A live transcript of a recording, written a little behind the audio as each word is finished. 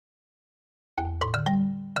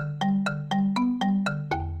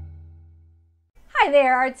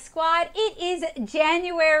there, Art Squad. It is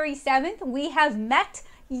January 7th. We have met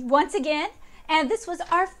once again, and this was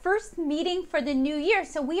our first meeting for the new year.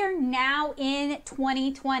 So we are now in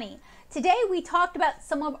 2020. Today we talked about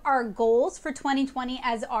some of our goals for 2020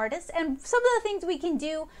 as artists and some of the things we can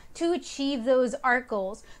do to achieve those art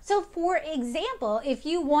goals. So for example, if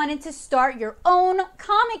you wanted to start your own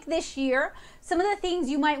comic this year, some of the things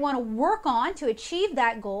you might want to work on to achieve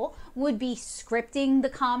that goal would be scripting the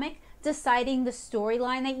comic, deciding the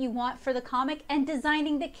storyline that you want for the comic, and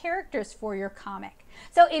designing the characters for your comic.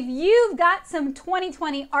 So if you've got some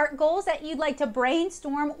 2020 art goals that you'd like to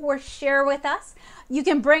brainstorm or share with us, you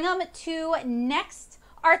can bring them to next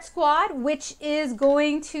Art Squad, which is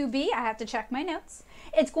going to be, I have to check my notes,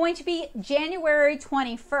 it's going to be January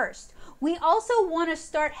 21st. We also want to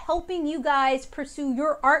start helping you guys pursue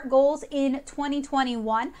your art goals in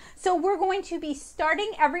 2021. So we're going to be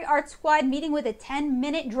starting every Art Squad meeting with a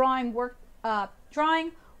 10-minute drawing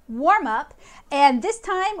warm-up. And this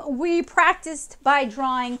time we practiced by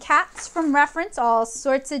drawing cats from reference, all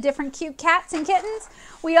sorts of different cute cats and kittens.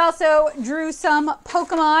 We also drew some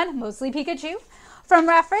Pokemon, mostly Pikachu, from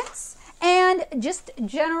reference. And just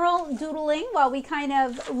general doodling while we kind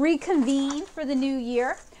of reconvene for the new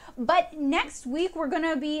year. But next week, we're going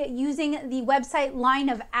to be using the website Line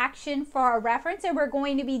of Action for our reference, and we're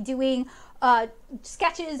going to be doing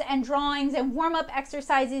sketches and drawings and warm-up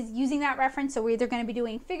exercises using that reference. So we're either going to be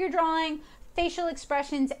doing figure drawing, facial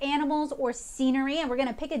expressions, animals, or scenery, and we're going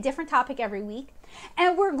to pick a different topic every week.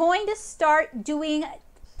 And we're going to start doing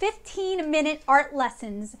 15-minute art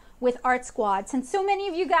lessons with Art Squad. Since so many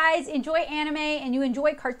of you guys enjoy anime and you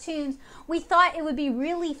enjoy cartoons, we thought it would be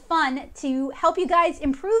really fun to help you guys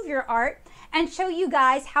improve your art and show you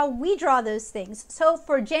guys how we draw those things. So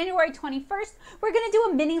for January 21st, we're gonna do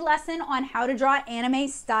a mini lesson on how to draw anime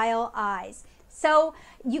style eyes. So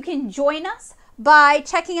you can join us by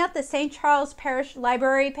checking out the St. Charles Parish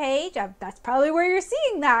Library page. That's probably where you're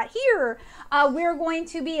seeing that here. We're going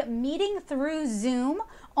to be meeting through Zoom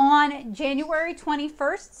on January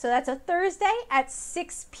 21st. So that's a Thursday at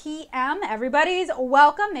 6 p.m. Everybody's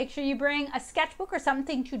welcome. Make sure you bring a sketchbook or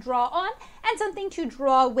something to draw on and something to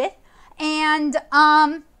draw with. And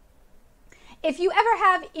if you ever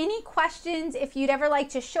have any questions, if you'd ever like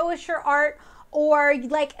to show us your art or you'd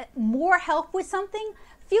like more help with something,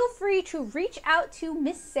 feel free to reach out to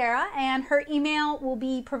Miss Sarah, and her email will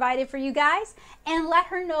be provided for you guys, and let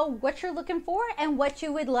her know what you're looking for and what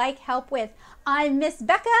you would like help with. I'm Miss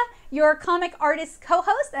Becca, your comic artist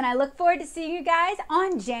co-host, and I look forward to seeing you guys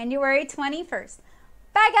on January 21st.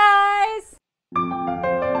 Bye, guys!